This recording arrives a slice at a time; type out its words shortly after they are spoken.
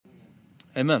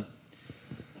Amen.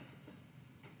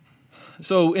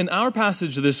 So in our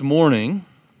passage this morning,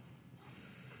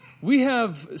 we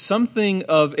have something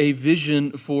of a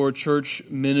vision for church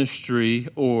ministry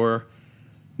or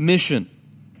mission.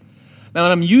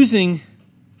 Now, I'm using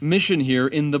mission here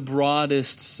in the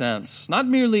broadest sense, not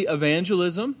merely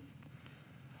evangelism,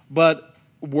 but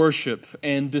worship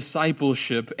and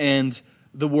discipleship and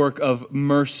the work of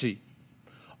mercy.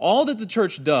 All that the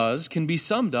church does can be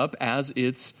summed up as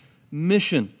its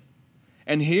mission.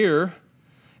 And here,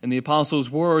 in the apostles'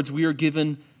 words, we are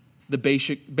given the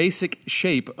basic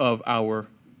shape of our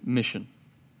mission.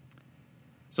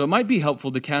 So it might be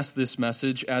helpful to cast this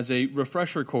message as a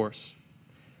refresher course,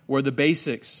 where the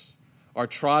basics are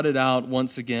trotted out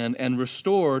once again and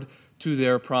restored to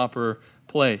their proper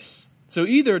place. So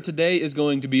either today is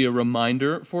going to be a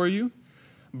reminder for you,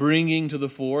 bringing to the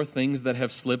fore things that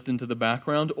have slipped into the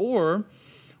background, or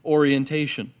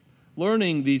orientation,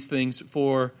 learning these things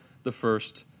for the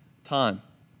first time.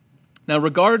 Now,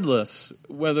 regardless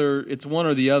whether it's one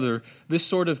or the other, this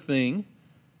sort of thing,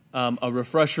 a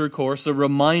refresher course, a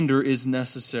reminder is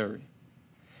necessary.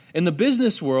 In the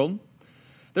business world,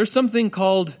 there's something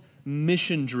called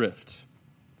mission drift.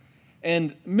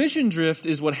 And mission drift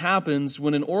is what happens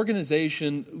when an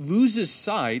organization loses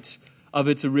sight of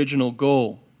its original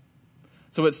goal.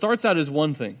 So it starts out as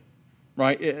one thing,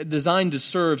 right? Designed to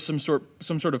serve some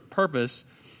sort of purpose,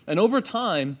 and over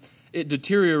time it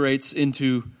deteriorates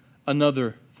into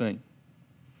another thing.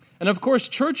 And of course,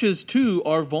 churches too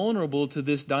are vulnerable to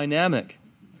this dynamic,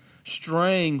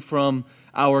 straying from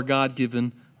our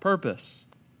God-given purpose.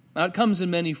 Now, it comes in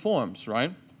many forms,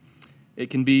 right? It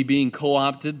can be being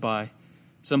co-opted by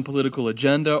some political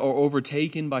agenda or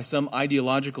overtaken by some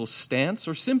ideological stance,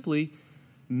 or simply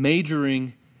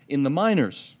majoring in the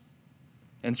minors.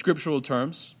 In scriptural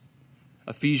terms,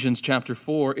 Ephesians chapter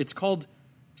 4, it's called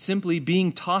simply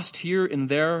being tossed here and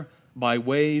there by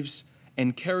waves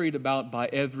and carried about by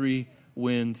every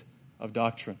wind of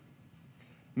doctrine.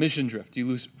 Mission drift, you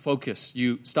lose focus,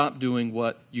 you stop doing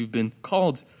what you've been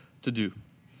called to do.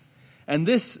 And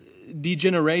this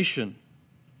degeneration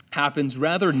happens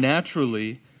rather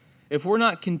naturally if we're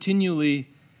not continually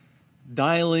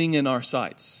dialing in our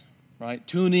sights, right?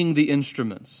 Tuning the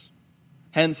instruments.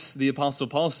 Hence, the Apostle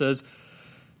Paul says,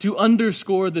 to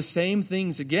underscore the same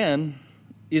things again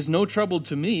is no trouble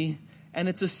to me, and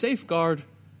it's a safeguard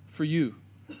for you.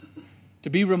 To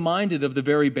be reminded of the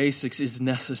very basics is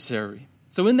necessary.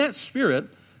 So in that spirit,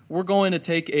 we're going to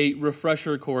take a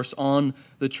refresher course on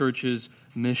the church's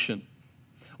mission.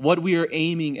 What we are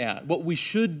aiming at, what we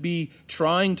should be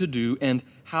trying to do, and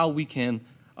how we can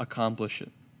accomplish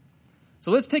it.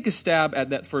 So let's take a stab at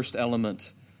that first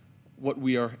element, what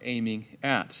we are aiming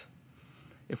at.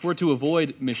 If we're to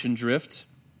avoid mission drift,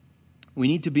 we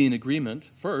need to be in agreement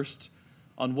first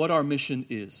on what our mission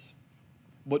is,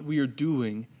 what we are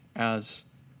doing as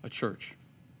a church.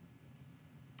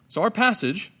 So our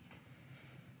passage,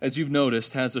 as you've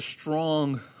noticed, has a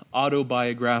strong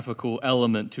autobiographical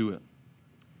element to it.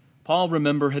 Paul,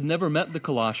 remember, had never met the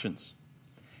Colossians.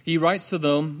 He writes to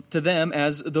them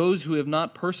as those who have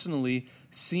not personally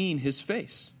seen his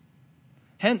face.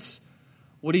 Hence,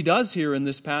 what he does here in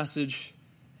this passage,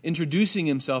 introducing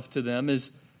himself to them,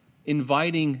 is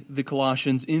inviting the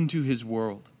Colossians into his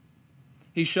world.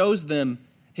 He shows them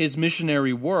his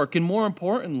missionary work, and more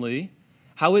importantly,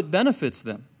 how it benefits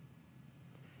them.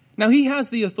 Now, he has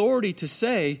the authority to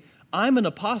say, I'm an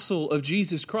apostle of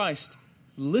Jesus Christ,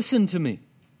 listen to me.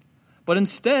 But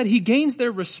instead, he gains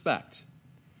their respect.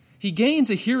 He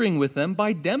gains a hearing with them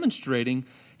by demonstrating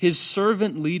his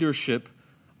servant leadership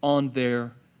on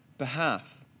their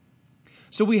behalf.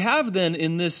 So we have then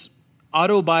in this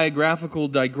autobiographical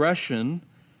digression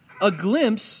a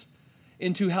glimpse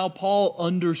into how Paul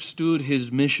understood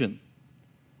his mission,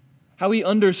 how he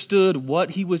understood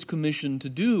what he was commissioned to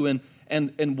do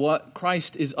and what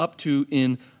Christ is up to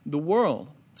in the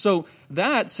world. So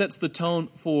that sets the tone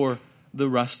for the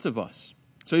rest of us.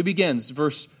 So he begins,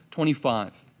 verse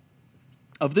 25.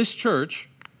 Of this church,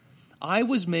 I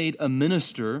was made a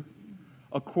minister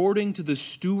according to the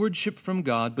stewardship from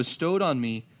God bestowed on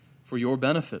me for your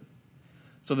benefit,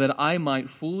 so that I might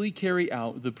fully carry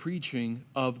out the preaching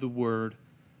of the word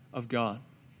of God.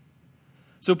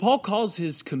 So Paul calls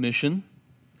his commission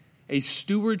a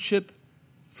stewardship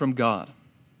from God.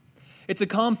 It's a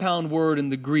compound word in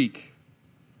the Greek.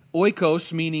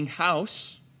 Oikos meaning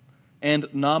house, and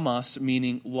nomos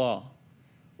meaning law.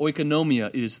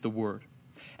 Oikonomia is the word.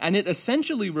 And it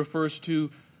essentially refers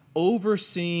to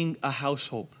overseeing a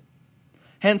household.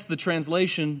 Hence the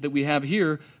translation that we have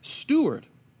here, steward.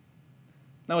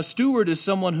 Now, a steward is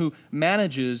someone who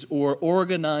manages or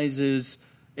organizes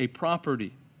a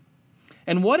property.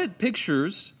 And what it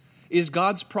pictures is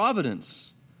God's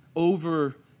providence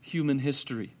over human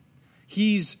history.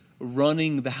 He's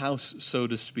running the house, so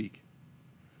to speak.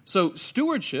 So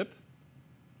stewardship,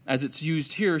 as it's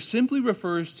used here, simply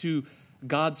refers to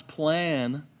God's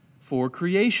plan for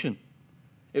creation.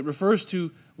 It refers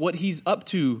to what he's up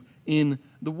to in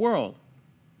the world.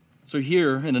 So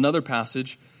here, in another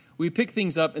passage, we pick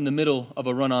things up in the middle of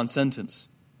a run-on sentence.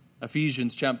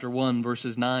 Ephesians chapter 1,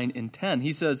 verses 9 and 10.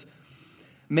 He says,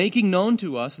 making known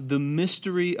to us the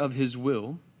mystery of his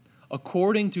will,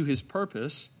 according to his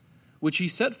purpose, which he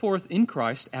set forth in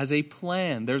Christ as a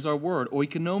plan, there's our word,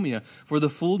 oikonomia, for the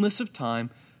fullness of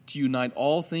time to unite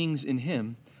all things in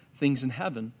him, things in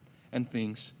heaven and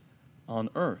things on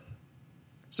earth.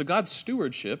 So God's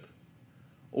stewardship,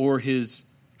 or his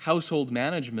household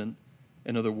management,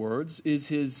 in other words, is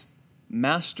his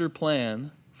master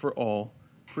plan for all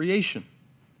creation.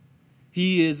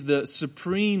 He is the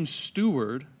supreme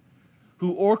steward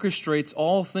who orchestrates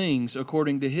all things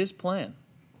according to his plan.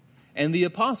 And the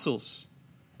apostles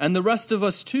and the rest of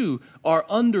us too are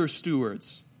under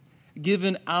stewards,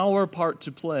 given our part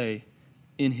to play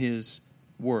in his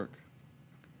work.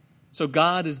 So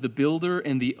God is the builder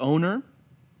and the owner,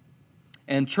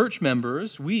 and church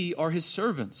members, we are his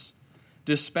servants,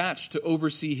 dispatched to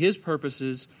oversee his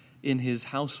purposes in his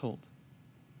household.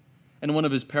 In one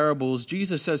of his parables,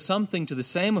 Jesus says something to the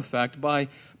same effect by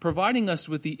providing us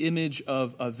with the image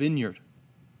of a vineyard.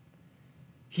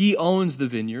 He owns the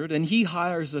vineyard, and he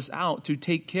hires us out to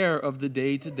take care of the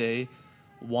day-to-day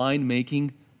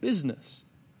wine-making business.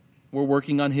 We're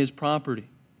working on his property.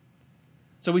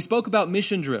 So we spoke about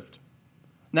mission drift.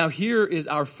 Now here is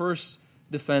our first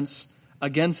defense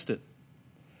against it.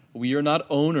 We are not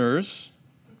owners,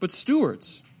 but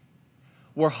stewards.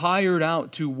 We're hired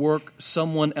out to work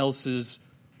someone else's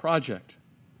project.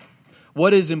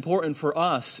 What is important for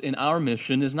us in our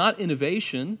mission is not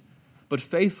innovation, but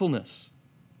faithfulness.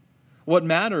 What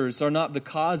matters are not the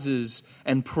causes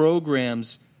and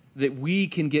programs that we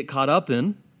can get caught up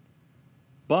in,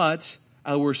 but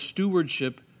our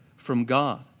stewardship from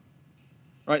God.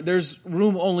 Right? There's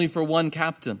room only for one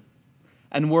captain,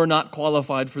 and we're not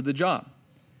qualified for the job.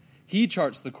 He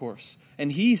charts the course,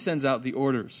 and he sends out the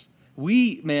orders.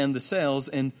 We man the sails,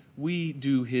 and we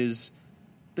do his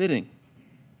bidding.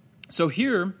 So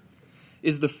here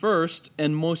is the first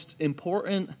and most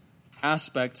important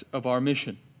aspect of our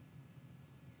mission.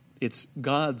 It's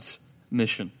God's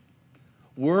mission.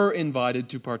 We're invited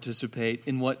to participate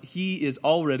in what he is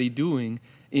already doing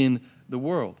in the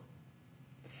world.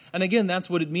 And again, that's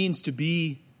what it means to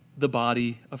be the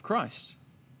body of Christ.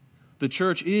 The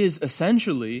church is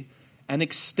essentially an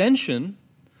extension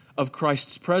of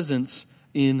Christ's presence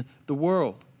in the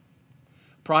world.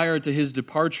 Prior to his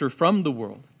departure from the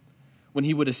world, when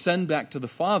he would ascend back to the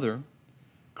Father,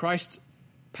 Christ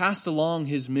passed along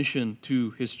his mission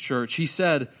to his church. He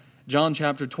said, John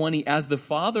chapter 20, as the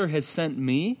Father has sent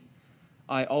me,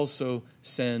 I also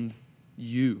send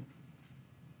you.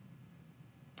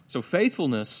 So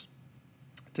faithfulness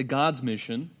to God's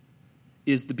mission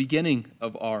is the beginning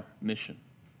of our mission.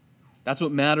 That's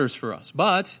what matters for us.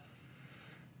 But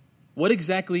what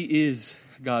exactly is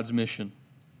God's mission?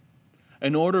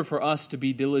 In order for us to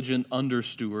be diligent under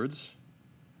stewards,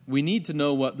 we need to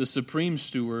know what the supreme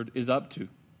steward is up to.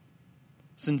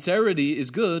 Sincerity is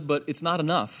good, but it's not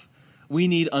enough. We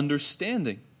need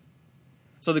understanding.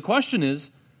 So the question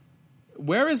is,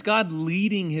 where is God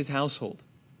leading his household?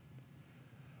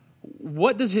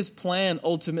 What does his plan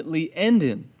ultimately end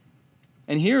in?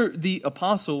 And here the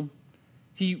apostle,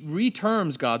 he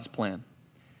reterms God's plan.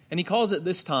 And he calls it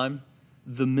this time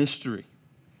the mystery.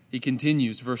 He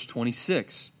continues, verse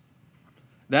 26.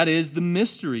 That is the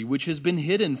mystery which has been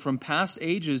hidden from past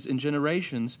ages and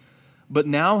generations, but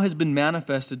now has been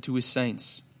manifested to his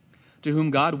saints, to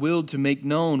whom God willed to make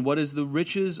known what is the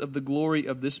riches of the glory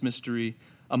of this mystery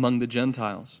among the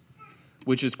Gentiles,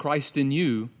 which is Christ in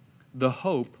you, the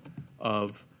hope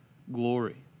of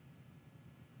glory.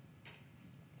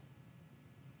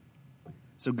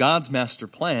 So God's master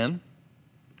plan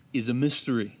is a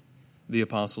mystery, the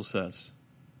apostle says.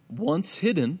 Once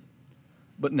hidden,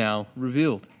 but now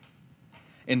revealed.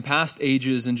 In past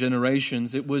ages and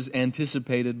generations, it was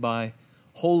anticipated by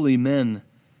holy men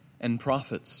and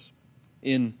prophets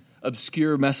in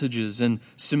obscure messages and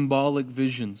symbolic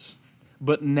visions.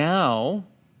 But now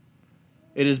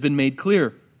it has been made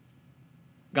clear.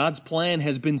 God's plan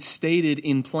has been stated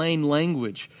in plain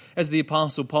language. As the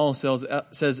Apostle Paul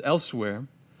says elsewhere,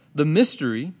 the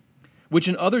mystery, which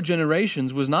in other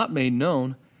generations was not made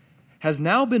known, has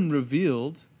now been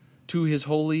revealed to his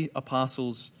holy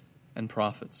apostles and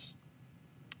prophets.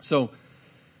 So,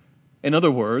 in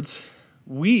other words,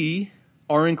 we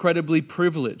are incredibly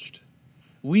privileged.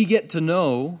 We get to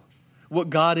know what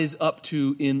God is up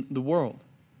to in the world.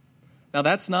 Now,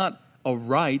 that's not a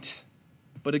right,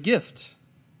 but a gift.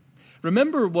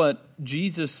 Remember what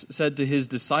Jesus said to his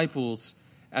disciples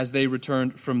as they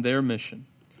returned from their mission.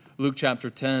 Luke chapter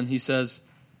 10, he says,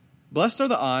 "Blessed are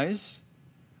the eyes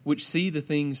which see the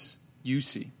things you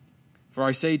see. For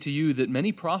I say to you that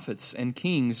many prophets and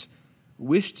kings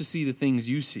wished to see the things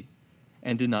you see,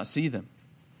 and did not see them,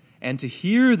 and to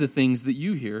hear the things that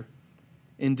you hear,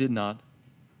 and did not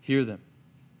hear them."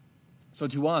 So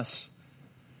to us,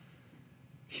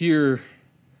 here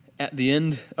at the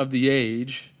end of the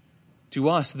age, to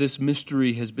us this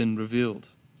mystery has been revealed.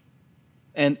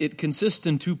 And it consists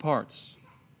in two parts.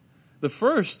 The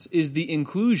first is the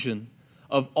inclusion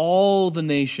of all the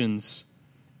nations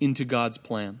into God's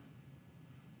plan.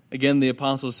 Again, the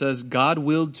apostle says, God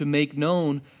willed to make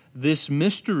known this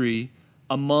mystery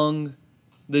among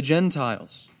the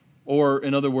Gentiles, or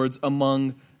in other words,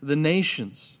 among the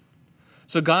nations.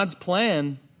 So God's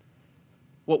plan,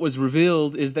 what was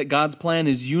revealed is that God's plan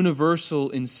is universal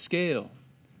in scale,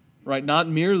 right? Not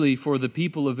merely for the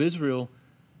people of Israel,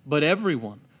 but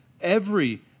everyone,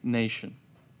 every nation.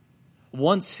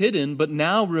 Once hidden, but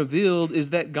now revealed, is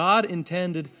that God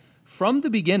intended from the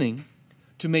beginning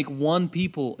to make one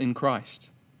people in Christ,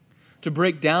 to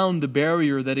break down the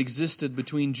barrier that existed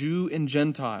between Jew and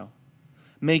Gentile,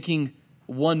 making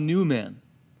one new man,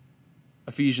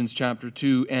 Ephesians chapter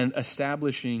 2, and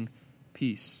establishing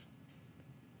peace.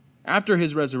 After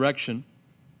his resurrection,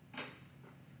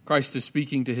 Christ is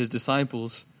speaking to his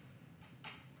disciples,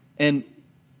 and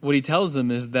what he tells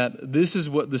them is that this is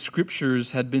what the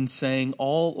Scriptures had been saying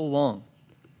all along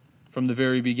from the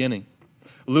very beginning.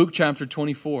 Luke chapter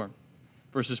 24,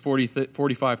 verses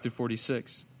 45 through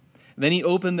 46. Then he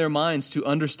opened their minds to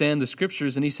understand the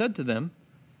Scriptures, and he said to them,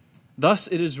 "Thus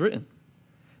it is written,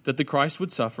 that the Christ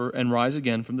would suffer and rise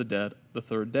again from the dead the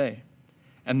third day,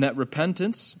 and that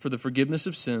repentance for the forgiveness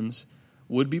of sins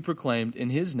would be proclaimed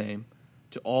in his name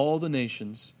to all the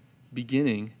nations,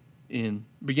 beginning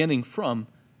from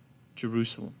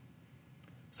Jerusalem."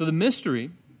 So the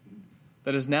mystery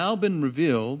that has now been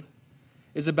revealed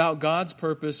is about God's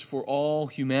purpose for all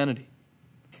humanity,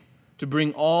 to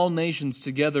bring all nations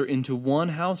together into one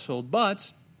household.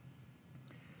 But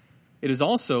it is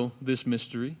also this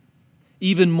mystery,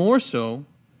 even more so,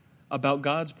 about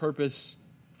God's purpose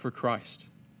for Christ.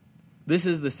 This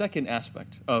is the second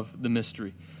aspect of the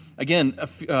mystery. Again,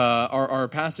 our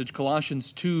passage,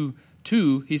 Colossians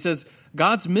 2:2, he says,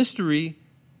 God's mystery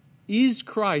is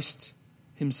Christ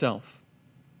himself.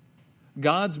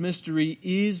 God's mystery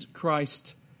is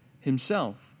Christ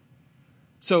himself.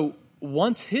 So,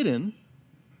 once hidden,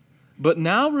 but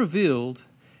now revealed,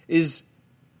 is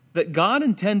that God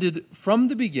intended from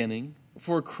the beginning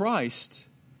for Christ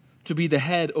to be the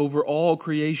head over all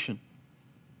creation.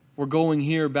 We're going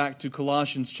here back to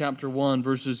Colossians chapter 1,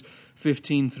 verses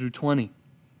 15 through 20.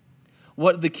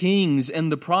 What the kings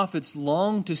and the prophets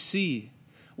longed to see,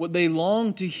 what they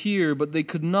longed to hear, but they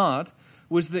could not,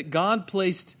 was that God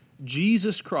placed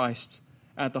Jesus Christ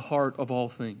at the heart of all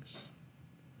things.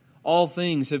 All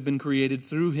things have been created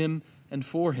through him and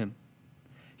for him.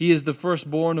 He is the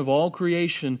firstborn of all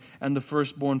creation and the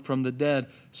firstborn from the dead,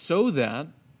 so that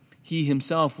he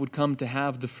himself would come to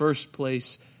have the first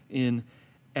place in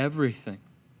everything.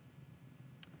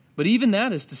 But even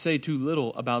that is to say too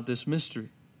little about this mystery.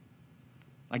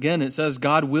 Again, it says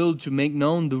God willed to make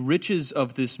known the riches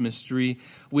of this mystery,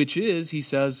 which is, he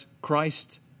says,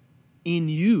 Christ in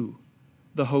you,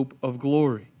 the hope of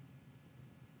glory.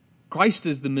 Christ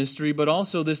is the mystery, but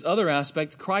also this other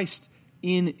aspect, Christ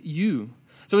in you.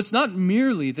 So it's not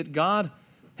merely that God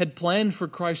had planned for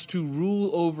Christ to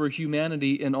rule over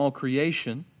humanity and all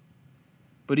creation,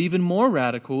 but even more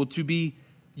radical, to be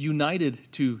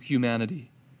united to humanity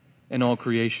and all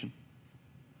creation.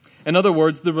 In other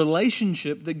words, the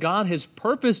relationship that God has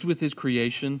purposed with his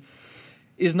creation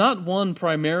is not one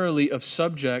primarily of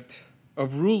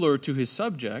ruler to his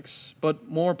subjects, but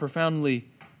more profoundly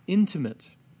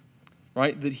intimate,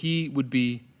 right? That he would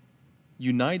be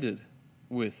united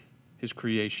with his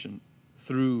creation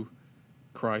through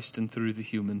Christ and through the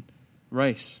human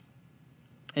race.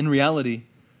 In reality,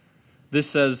 this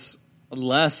says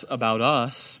less about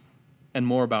us and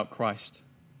more about Christ.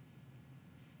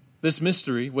 This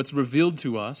mystery, what's revealed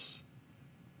to us,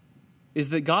 is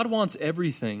that God wants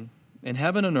everything in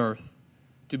heaven and earth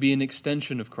to be an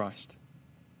extension of Christ,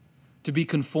 to be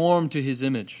conformed to his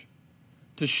image,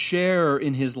 to share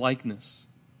in his likeness.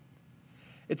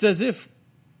 It's as if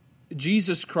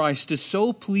Jesus Christ is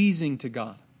so pleasing to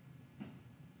God,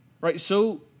 right?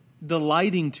 So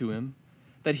delighting to him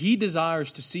that he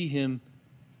desires to see him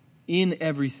in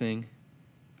everything,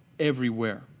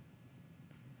 everywhere.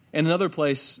 In another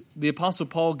place, the Apostle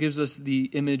Paul gives us the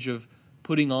image of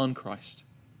putting on Christ.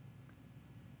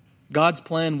 God's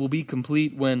plan will be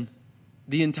complete when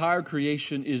the entire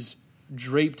creation is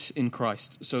draped in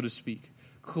Christ, so to speak,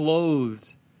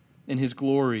 clothed in his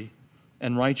glory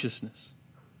and righteousness.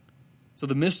 So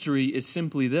the mystery is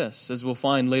simply this, as we'll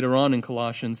find later on in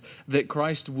Colossians, that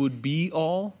Christ would be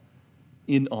all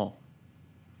in all.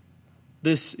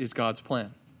 This is God's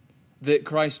plan, that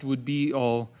Christ would be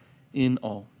all in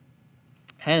all.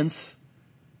 Hence,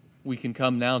 we can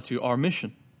come now to our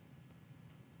mission.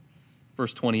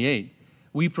 Verse 28,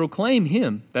 we proclaim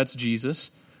him, that's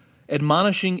Jesus,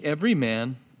 admonishing every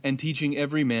man and teaching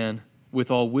every man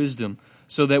with all wisdom,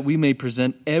 so that we may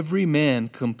present every man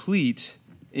complete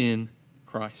in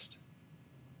Christ.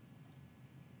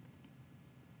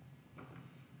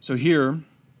 So here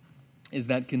is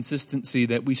that consistency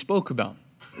that we spoke about.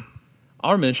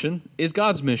 Our mission is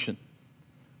God's mission.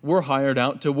 We're hired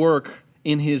out to work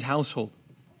in his household.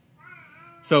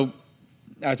 So,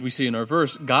 as we see in our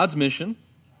verse, God's mission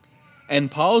and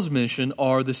Paul's mission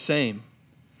are the same.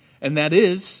 And that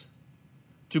is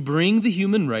to bring the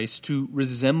human race to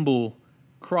resemble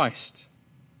Christ.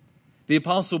 The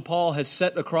Apostle Paul has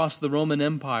set across the Roman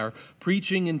Empire,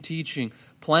 preaching and teaching,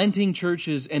 planting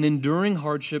churches, and enduring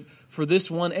hardship for this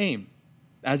one aim.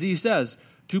 As he says,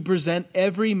 to present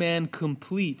every man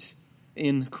complete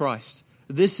in Christ.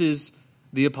 This is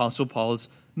the Apostle Paul's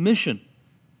mission.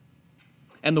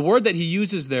 And the word that he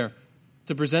uses there,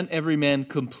 to present every man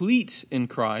complete in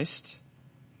Christ,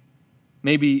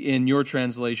 maybe in your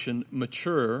translation,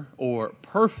 mature or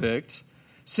perfect,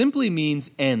 simply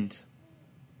means end.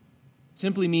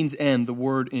 Simply means end, the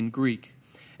word in Greek.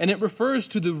 And it refers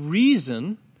to the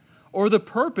reason or the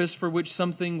purpose for which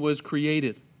something was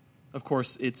created. Of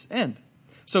course, its end.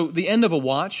 So the end of a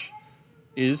watch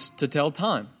is to tell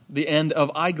time. The end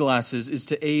of eyeglasses is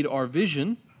to aid our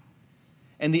vision.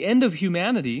 And the end of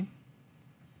humanity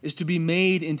is to be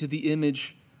made into the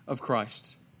image of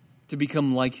Christ, to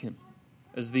become like him.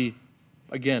 As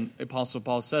again, Apostle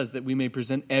Paul says, that we may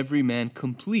present every man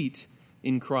complete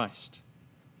in Christ.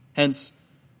 Hence,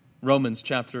 Romans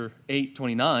chapter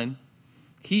 8:29,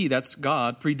 he, that's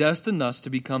God, predestined us to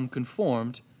become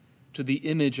conformed to the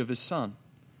image of his Son,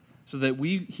 so that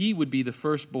he would be the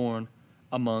firstborn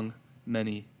among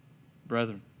many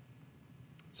brethren.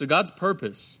 So God's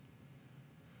purpose,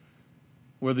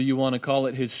 whether you want to call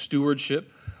it his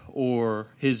stewardship or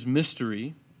his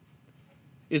mystery,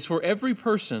 is for every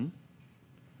person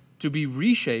to be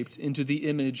reshaped into the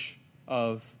image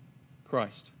of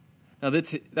Christ. Now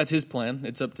that's his plan.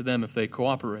 It's up to them if they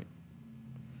cooperate.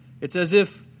 It's as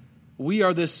if we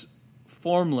are this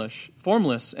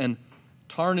formless and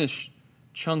tarnished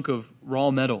chunk of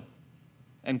raw metal,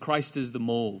 and Christ is the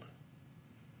mold.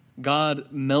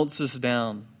 God melts us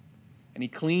down, and he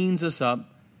cleans us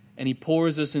up, and he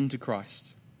pours us into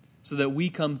Christ, so that we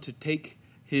come to take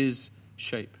his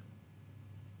shape.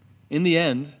 In the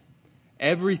end,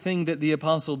 everything that the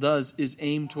apostle does is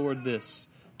aimed toward this,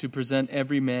 to present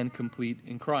every man complete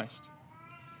in Christ.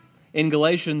 In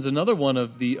Galatians, another one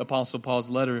of the Apostle Paul's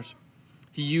letters,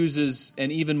 he uses an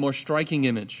even more striking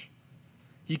image.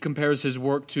 He compares his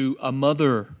work to a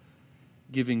mother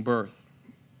giving birth.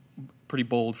 Pretty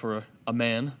bold for a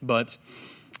man, but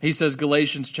he says,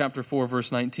 Galatians chapter 4,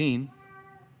 verse 19,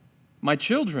 "My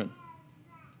children,"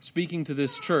 speaking to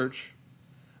this church,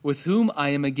 "with whom I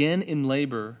am again in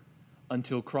labor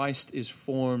until Christ is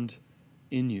formed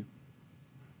in you."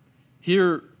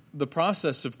 Here, the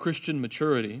process of Christian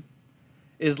maturity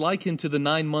is likened to the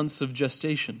 9 months of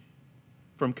gestation,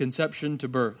 from conception to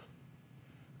birth.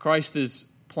 Christ is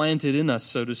planted in us,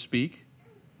 so to speak,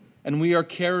 and we are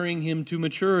carrying him to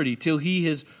maturity till he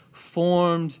is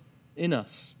formed in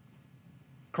us.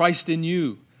 Christ in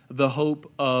you, the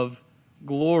hope of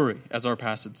glory, as our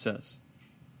passage says.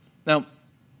 Now,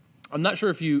 I'm not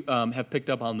sure if you have picked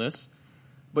up on this,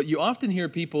 but you often hear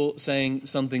people saying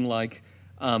something like,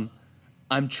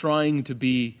 I'm trying to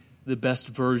be the best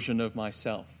version of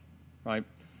myself, right?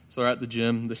 So they're at the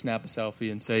gym, they snap a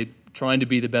selfie and say, trying to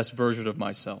be the best version of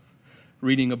myself.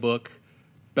 Reading a book,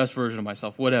 best version of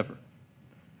myself, whatever.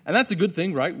 And that's a good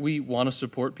thing, right? We want to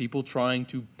support people trying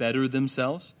to better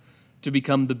themselves, to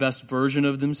become the best version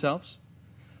of themselves.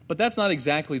 But that's not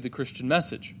exactly the Christian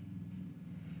message.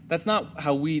 That's not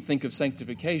how we think of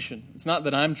sanctification. It's not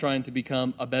that I'm trying to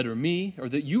become a better me or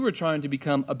that you are trying to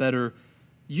become a better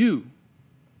you.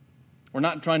 We're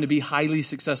not trying to be highly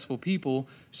successful people,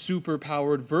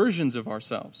 super-powered versions of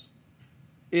ourselves.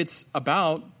 It's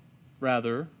about,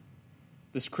 rather,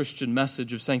 this Christian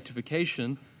message of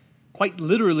sanctification, quite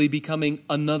literally becoming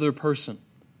another person,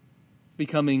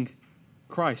 becoming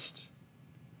Christ.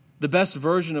 The best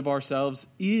version of ourselves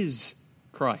is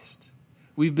Christ.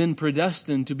 We've been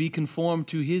predestined to be conformed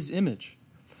to His image.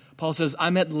 Paul says,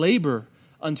 I'm at labor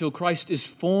until Christ is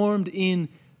formed in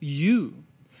you.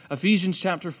 Ephesians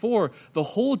chapter 4, the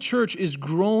whole church is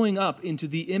growing up into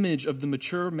the image of the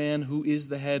mature man who is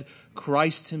the head,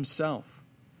 Christ Himself.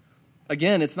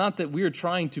 Again, it's not that we are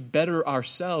trying to better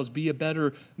ourselves, be a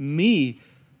better me,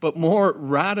 but more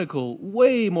radical,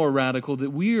 way more radical, that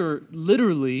we are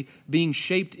literally being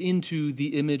shaped into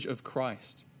the image of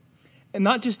Christ. And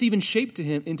not just even shaped to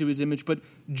Him, into His image, but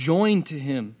joined to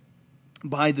Him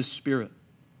by the Spirit.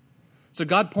 So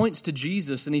God points to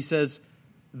Jesus and He says,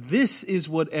 this is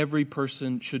what every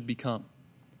person should become.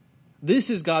 This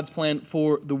is God's plan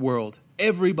for the world.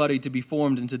 Everybody to be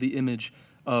formed into the image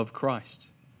of Christ.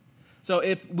 So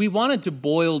if we wanted to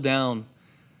boil down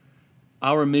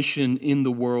our mission in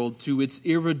the world to its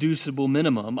irreducible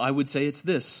minimum, I would say it's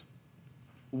this.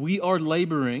 We are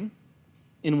laboring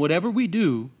in whatever we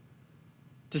do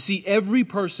to see every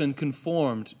person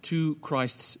conformed to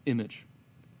Christ's image.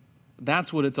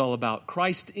 That's what it's all about.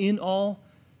 Christ in all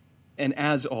and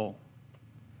as all.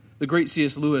 The great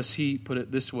C.S. Lewis, he put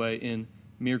it this way in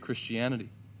Mere Christianity.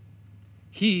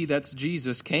 He, that's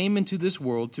Jesus, came into this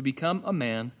world to become a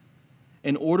man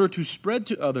in order to spread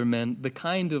to other men the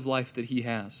kind of life that He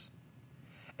has.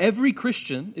 Every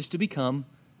Christian is to become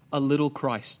a little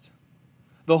Christ.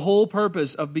 The whole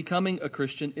purpose of becoming a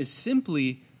Christian is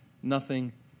simply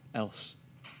nothing else.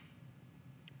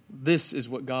 This is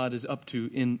what God is up to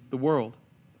in the world.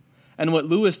 And what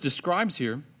Lewis describes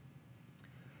here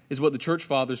is what the church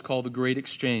fathers call the great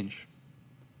exchange.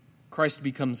 Christ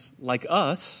becomes like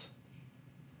us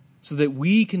so that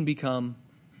we can become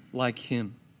like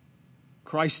Him.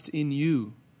 Christ in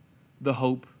you, the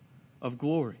hope of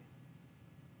glory.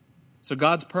 So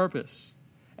God's purpose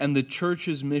and the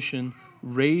church's mission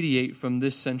radiate from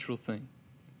this central thing.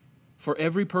 For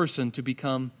every person to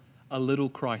become a little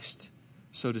Christ,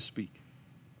 so to speak.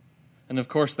 And of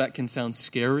course that can sound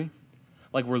scary,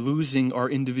 like we're losing our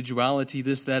individuality,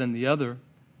 this, that, and the other.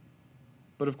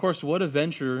 But of course, what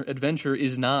adventure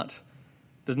does not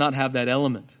have that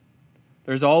element.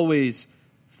 There's always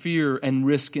fear and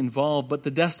risk involved, but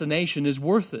the destination is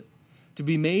worth it, to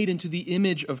be made into the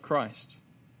image of Christ.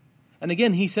 And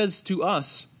again, He says to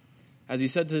us, as He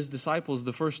said to His disciples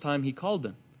the first time He called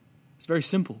them, it's very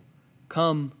simple.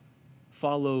 Come,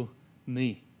 follow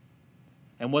me.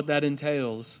 And what that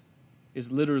entails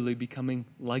is literally becoming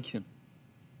like Him,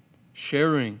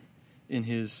 sharing in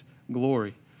His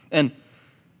glory. And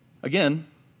again,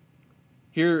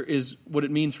 here is what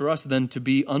it means for us then to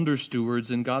be under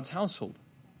stewards in God's household.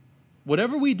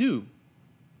 Whatever we do,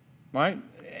 right,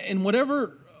 in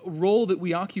whatever role that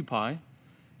we occupy,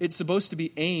 it's supposed to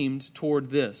be aimed toward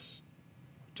this,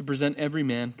 to present every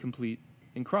man complete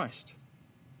in Christ.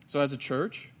 So as a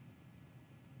church,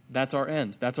 that's our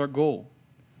end, that's our goal.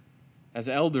 As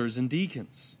elders and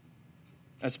deacons,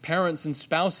 as parents and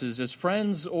spouses, as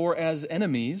friends or as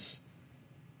enemies,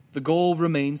 the goal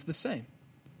remains the same,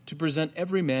 to present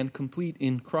every man complete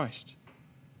in Christ.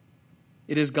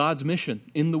 It is God's mission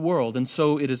in the world, and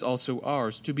so it is also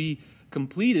ours, to be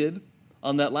completed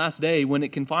on that last day when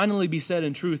it can finally be said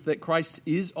in truth that Christ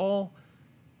is all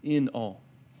in all.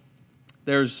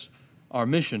 There's our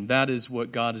mission. That is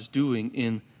what God is doing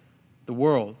in the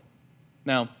world.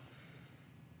 Now,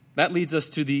 that leads us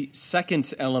to the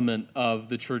second element of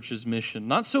the church's mission.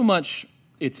 Not so much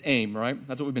its aim, right?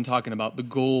 That's what we've been talking about, the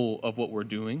goal of what we're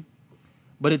doing,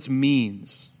 but its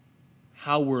means,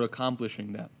 how we're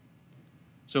accomplishing that.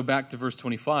 So back to verse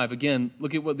 25. Again,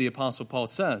 look at what the Apostle Paul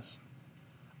says.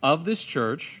 Of this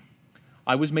church,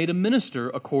 I was made a minister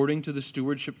according to the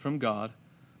stewardship from God,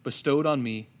 bestowed on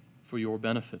me for your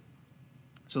benefit,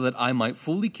 so that I might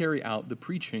fully carry out the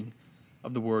preaching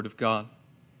of the word of God.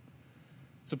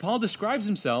 So Paul describes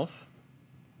himself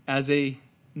as a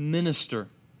minister.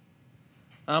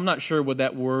 I'm not sure what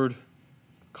that word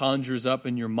conjures up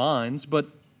in your minds, but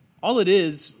all it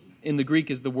is in the Greek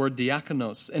is the word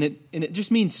diakonos, and it just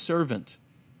means servant.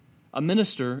 A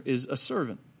minister is a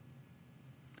servant.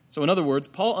 So in other words,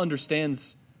 Paul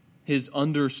understands his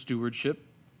under stewardship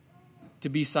to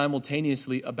be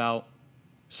simultaneously about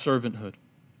servanthood.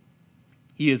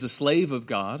 He is a slave of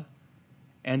God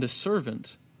and a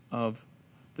servant of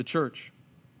the church.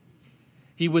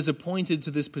 He was appointed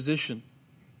to this position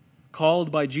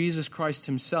called by Jesus Christ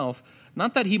himself,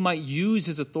 not that he might use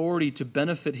his authority to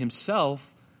benefit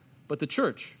himself, but the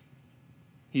church.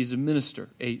 He's a minister,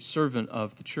 a servant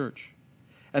of the church.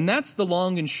 And that's the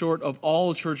long and short of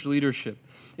all church leadership.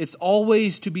 It's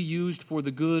always to be used for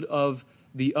the good of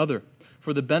the other,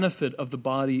 for the benefit of the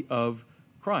body of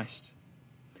Christ.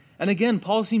 And again,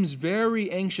 Paul seems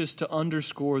very anxious to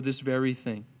underscore this very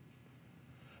thing.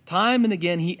 Time and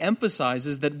again, he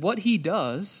emphasizes that what he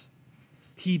does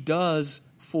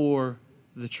for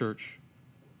the church.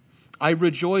 I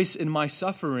rejoice in my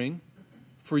suffering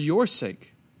for your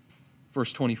sake.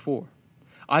 Verse 24.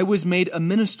 I was made a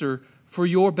minister for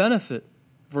your benefit.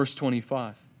 Verse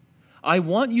 25. I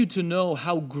want you to know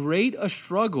how great a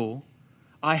struggle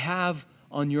I have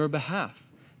on your behalf.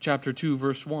 Chapter 2,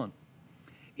 verse 1.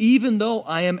 Even though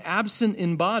I am absent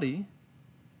in body,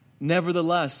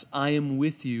 nevertheless I am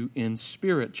with you in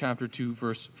spirit. Chapter 2,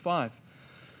 verse 5.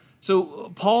 So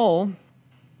Paul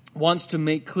wants to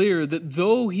make clear that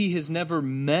though he has never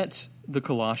met the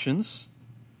Colossians,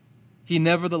 he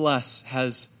nevertheless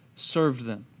has served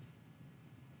them.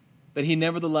 That he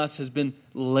nevertheless has been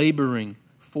laboring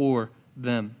for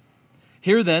them.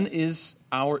 Here then is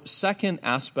our second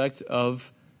aspect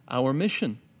of our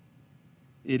mission.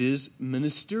 It is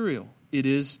ministerial. It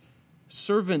is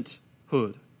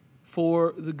servanthood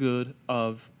for the good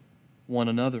of one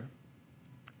another.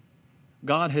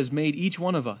 God has made each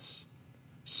one of us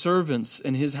servants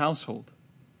in his household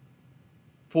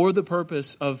for the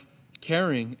purpose of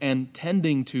caring and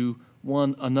tending to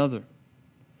one another.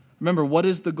 Remember, what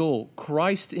is the goal?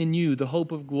 Christ in you, the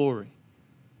hope of glory.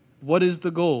 What is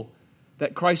the goal?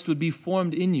 That Christ would be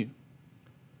formed in you.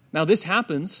 Now, this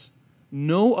happens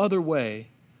no other way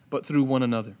but through one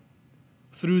another,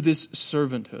 through this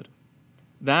servanthood.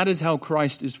 That is how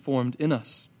Christ is formed in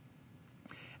us.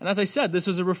 And as I said, this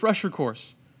is a refresher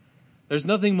course. There's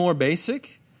nothing more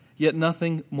basic, yet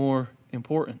nothing more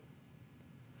important.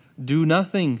 Do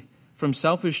nothing from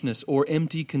selfishness or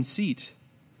empty conceit,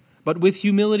 but with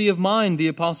humility of mind, the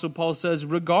Apostle Paul says,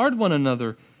 regard one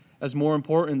another as more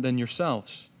important than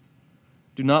yourselves.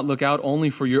 Do not look out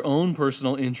only for your own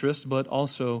personal interests, but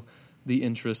also the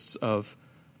interests of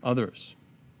others.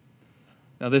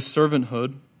 Now, this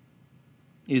servanthood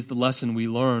is the lesson we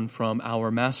learn from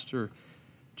our Master,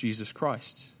 Jesus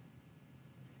Christ.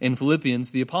 In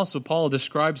Philippians, the Apostle Paul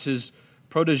describes his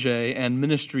protege and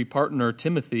ministry partner,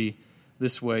 Timothy,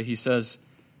 this way. He says,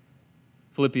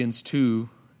 Philippians 2,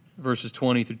 verses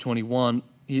 20 through 21,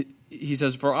 he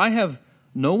says, for I have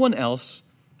no one else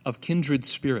of kindred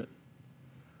spirit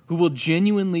who will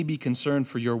genuinely be concerned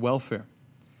for your welfare.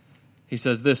 He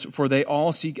says this, for they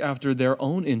all seek after their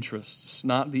own interests,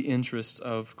 not the interests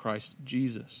of Christ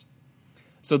Jesus.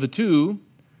 So the two,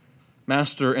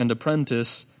 master and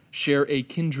apprentice, share a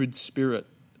kindred spirit,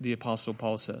 the Apostle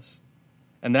Paul says.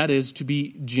 And that is to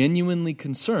be genuinely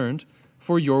concerned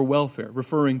for your welfare,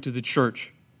 referring to the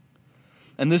church.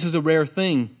 And this is a rare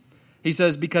thing. He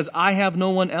says, because I have no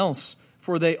one else,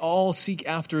 for they all seek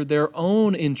after their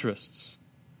own interests.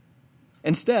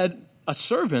 Instead, a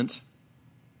servant,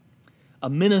 a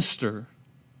minister,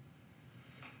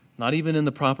 not even in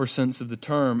the proper sense of the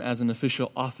term as an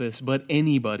official office, but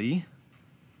anybody,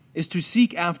 is to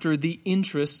seek after the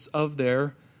interests of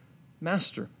their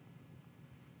master.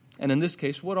 And in this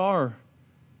case, what are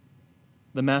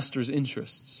the master's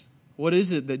interests? What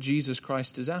is it that Jesus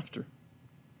Christ is after?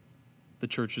 The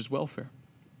church's welfare.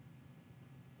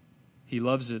 He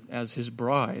loves it as his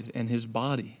bride and his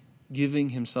body, giving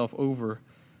himself over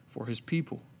for his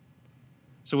people.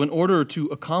 So in order to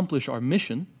accomplish our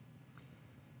mission,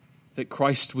 that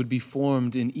Christ would be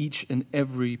formed in each and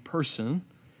every person,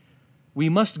 we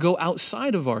must go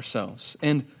outside of ourselves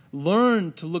and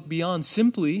learn to look beyond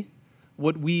simply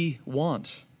what we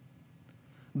want.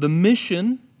 The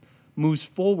mission moves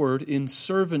forward in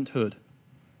servanthood.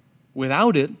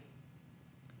 Without it,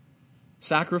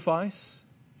 sacrifice.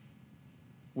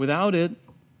 Without it,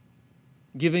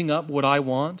 giving up what I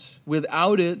want.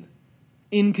 Without it,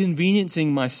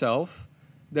 inconveniencing myself,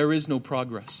 there is no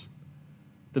progress.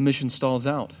 The mission stalls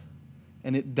out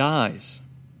and it dies.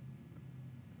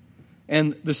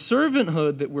 And the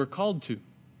servanthood that we're called to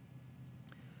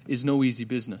is no easy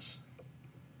business.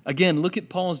 Again, look at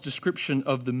Paul's description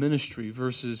of the ministry,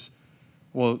 verses,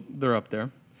 well, they're up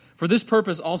there. For this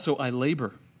purpose also I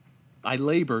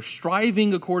labor,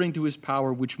 striving according to his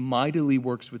power, which mightily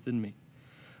works within me.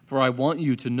 For I want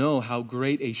you to know how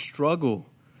great a struggle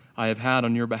I have had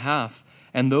on your behalf,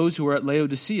 and those who are at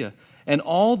Laodicea, and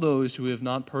all those who have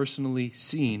not personally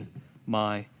seen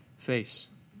my face.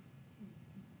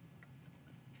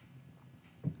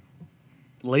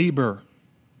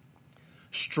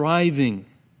 striving,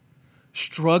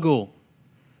 struggle.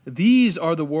 These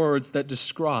are the words that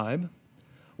describe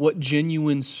what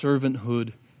genuine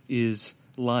servanthood is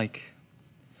like.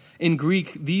 In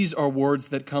Greek, these are words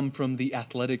that come from the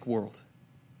athletic world.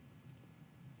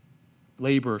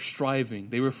 Labor, striving.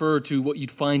 They refer to what you'd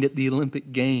find at the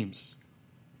Olympic Games.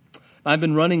 I've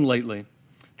been running lately,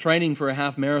 training for a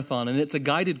half marathon, and it's a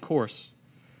guided course.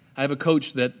 I have a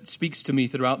coach that speaks to me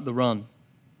throughout the run.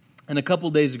 And a couple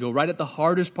days ago, right at the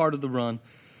hardest part of the run,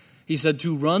 he said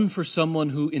to run for someone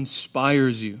who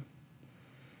inspires you.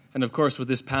 And of course, with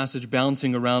this passage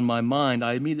bouncing around my mind,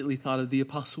 I immediately thought of the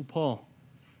Apostle Paul,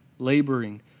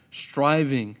 laboring,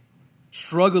 striving,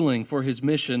 struggling for his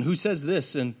mission, who says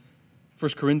this in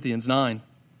 1 Corinthians 9,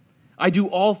 I do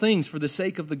all things for the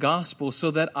sake of the gospel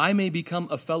so that I may become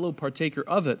a fellow partaker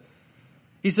of it.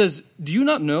 He says, do you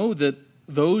not know that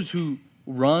those who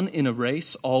run in a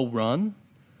race all run,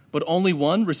 but only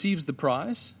one receives the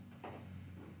prize?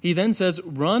 He then says,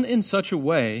 run in such a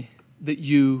way that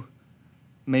you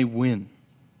may win.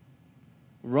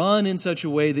 Run in such a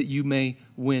way that you may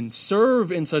win.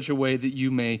 Serve in such a way that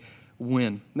you may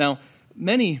win. Now,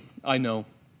 many, I know,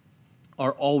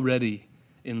 are already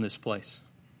in this place.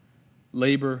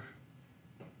 Labor,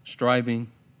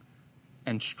 striving,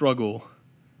 and struggle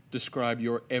describe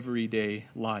your everyday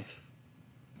life.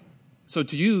 So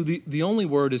to you, the only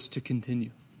word is to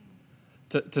continue,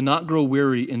 to not grow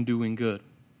weary in doing good.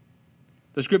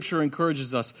 The Scripture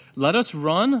encourages us, let us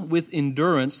run with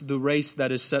endurance the race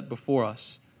that is set before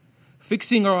us,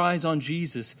 fixing our eyes on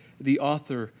Jesus, the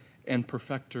author and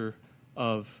perfecter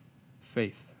of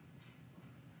faith.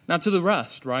 Now to the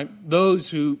rest, right? Those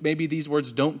who maybe these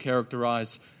words don't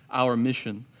characterize our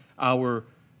mission, our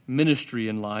ministry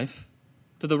in life.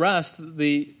 To the rest,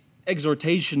 the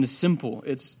exhortation is simple.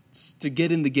 It's to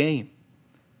get in the game.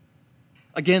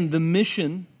 Again, the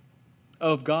mission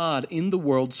of God in the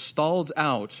world stalls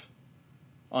out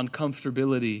on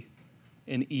comfortability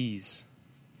and ease.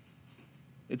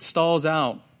 It stalls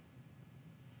out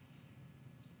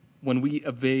when we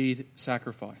evade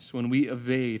sacrifice, when we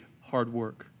evade hard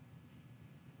work.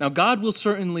 Now, God will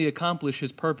certainly accomplish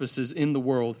His purposes in the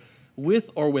world with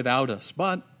or without us,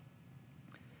 but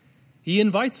He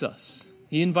invites us.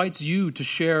 He invites you to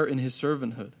share in His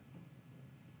servanthood.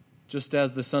 Just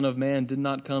as the Son of Man did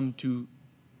not come to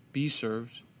be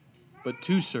served, but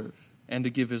to serve and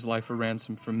to give His life a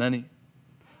ransom for many.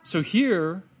 So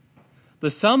here,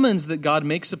 the summons that God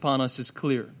makes upon us is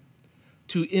clear: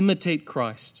 to imitate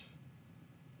Christ.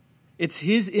 It's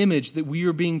His image that we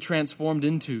are being transformed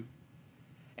into.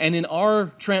 And in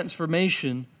our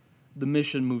transformation, the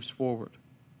mission moves forward.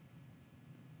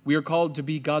 We are called to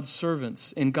be God's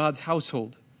servants in God's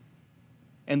household.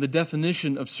 And the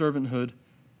definition of servanthood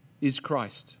is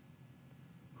Christ,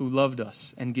 who loved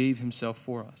us and gave Himself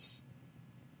for us.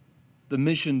 The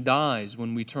mission dies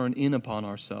when we turn in upon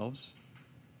ourselves.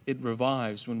 It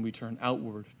revives when we turn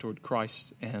outward toward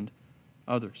Christ and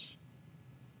others.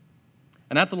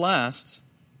 And at the last,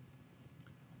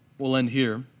 we'll end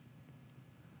here,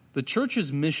 the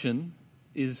church's mission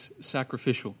is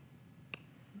sacrificial.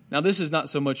 Now, this is not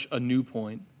so much a new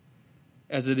point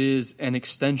as it is an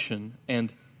extension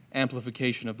and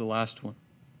amplification of the last one.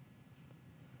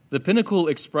 The pinnacle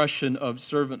expression of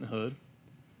servanthood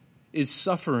is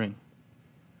suffering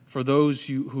for those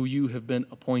who you have been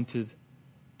appointed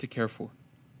to care for.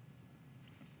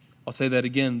 I'll say that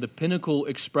again. The pinnacle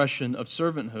expression of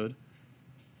servanthood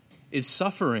is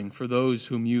suffering for those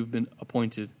whom you've been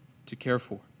appointed to care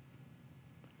for.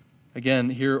 Again,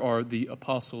 here are the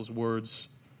apostles' words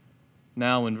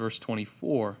now in verse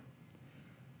 24.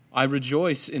 I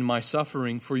rejoice in my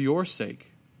suffering for your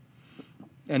sake,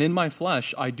 and in my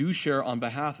flesh I do share on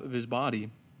behalf of His body,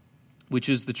 which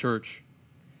is the church,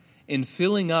 in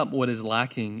filling up what is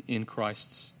lacking in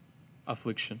Christ's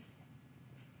affliction.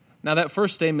 Now that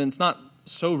first statement's not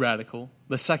so radical.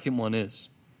 The second one is.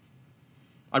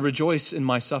 I rejoice in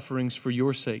my sufferings for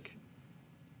your sake.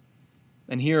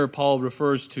 And here Paul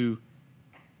refers to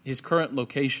his current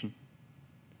location.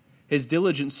 His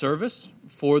diligent service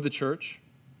for the church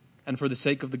and for the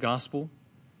sake of the gospel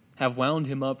have wound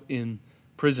him up in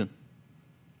prison.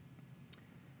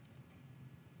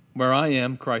 Where I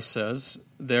am, Christ says,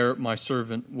 there my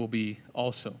servant will be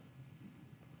also.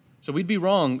 So we'd be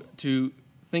wrong to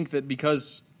think that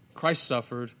because Christ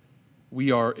suffered,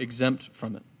 we are exempt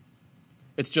from it.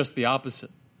 It's just the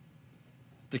opposite.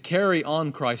 To carry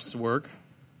on Christ's work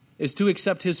is to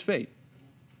accept His fate.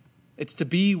 It's to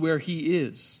be where He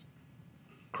is.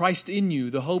 Christ in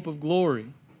you, the hope of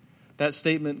glory. That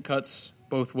statement cuts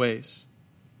both ways.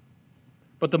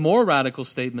 But the more radical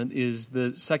statement is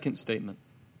the second statement.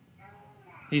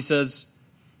 He says,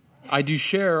 I do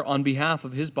share on behalf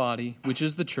of his body, which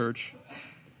is the church,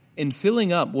 in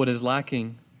filling up what is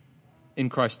lacking in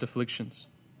Christ's afflictions.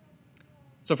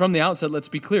 So from the outset, let's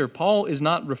be clear. Paul is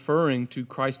not referring to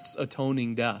Christ's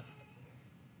atoning death.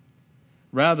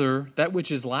 Rather, that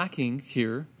which is lacking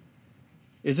here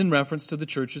is in reference to the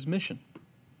church's mission.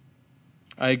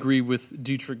 I agree with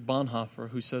Dietrich Bonhoeffer,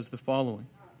 who says the following: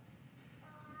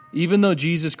 even though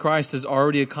Jesus Christ has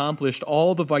already accomplished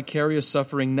all the vicarious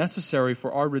suffering necessary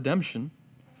for our redemption,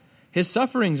 his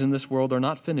sufferings in this world are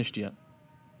not finished yet.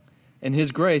 In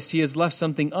his grace, he has left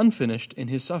something unfinished in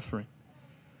his suffering,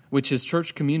 which his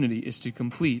church community is to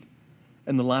complete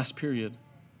in the last period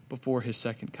before his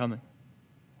second coming.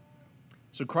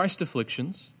 So Christ's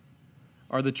afflictions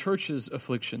are the church's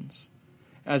afflictions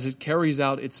as it carries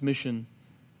out its mission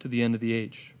to the end of the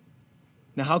age.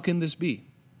 Now, how can this be?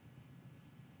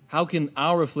 How can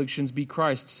our afflictions be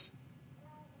Christ's?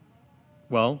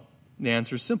 Well, the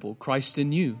answer is simple. Christ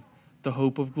in you, the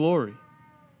hope of glory.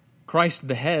 Christ,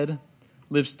 the head,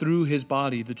 lives through his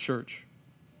body, the church.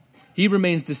 He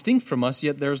remains distinct from us,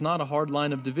 yet there is not a hard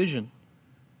line of division.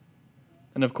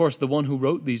 And of course, the one who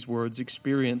wrote these words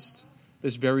experienced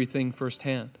this very thing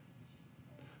firsthand.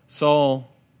 Saul,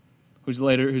 whose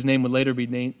name would later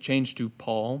be changed to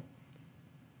Paul,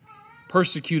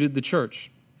 persecuted the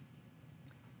church,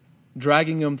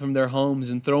 dragging them from their homes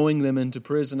and throwing them into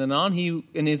prison. And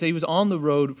as he was on the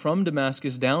road from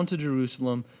Damascus down to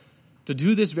Jerusalem to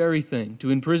do this very thing,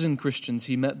 to imprison Christians,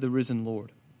 he met the risen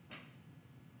Lord.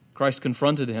 Christ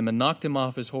confronted him and knocked him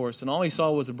off his horse, and all he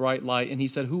saw was a bright light, and he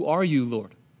said, "Who are you,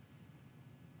 Lord?"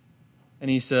 And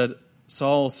he said,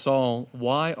 "Saul, Saul,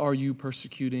 why are you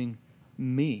persecuting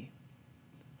me?"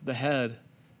 The head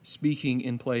speaking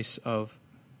in place of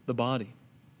the body.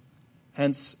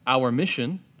 Hence, our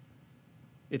mission,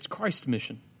 it's Christ's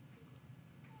mission,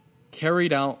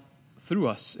 carried out through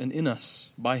us and in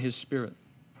us by his Spirit.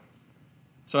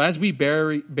 So as we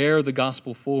bear the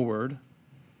gospel forward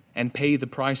and pay the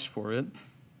price for it,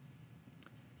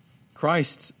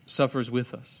 Christ suffers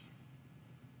with us.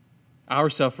 Our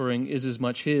suffering is as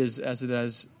much his as it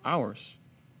is ours.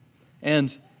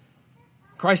 And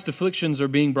Christ's afflictions are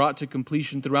being brought to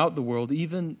completion throughout the world,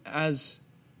 even as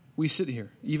we sit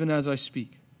here, even as I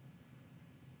speak.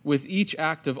 With each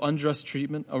act of unjust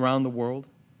treatment around the world,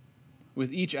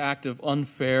 with each act of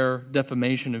unfair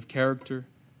defamation of character,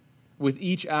 with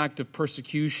each act of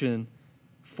persecution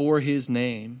for his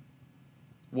name,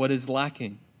 what is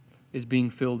lacking is being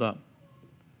filled up.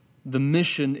 The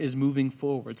mission is moving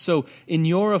forward. So in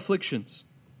your afflictions,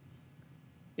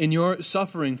 in your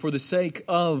suffering for the sake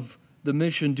of the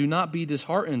mission, do not be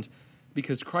disheartened,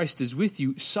 because Christ is with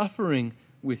you, suffering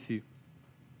with you.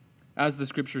 As the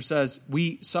scripture says,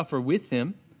 we suffer with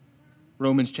him,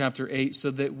 Romans chapter 8,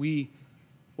 so that we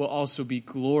will also be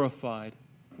glorified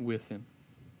with him.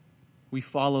 We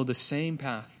follow the same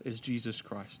path as Jesus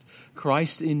Christ.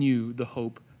 Christ in you, the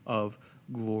hope of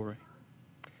glory.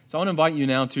 So I want to invite you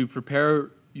now to prepare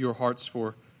your hearts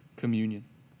for communion.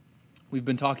 We've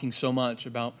been talking so much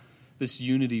about this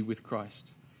unity with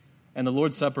Christ. And the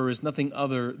Lord's Supper is nothing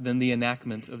other than the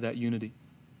enactment of that unity,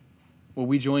 where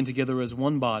we join together as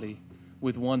one body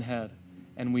with one head,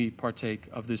 and we partake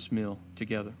of this meal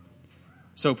together.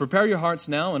 So prepare your hearts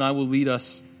now, and I will lead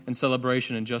us in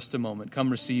celebration in just a moment. Come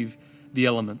receive the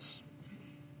elements.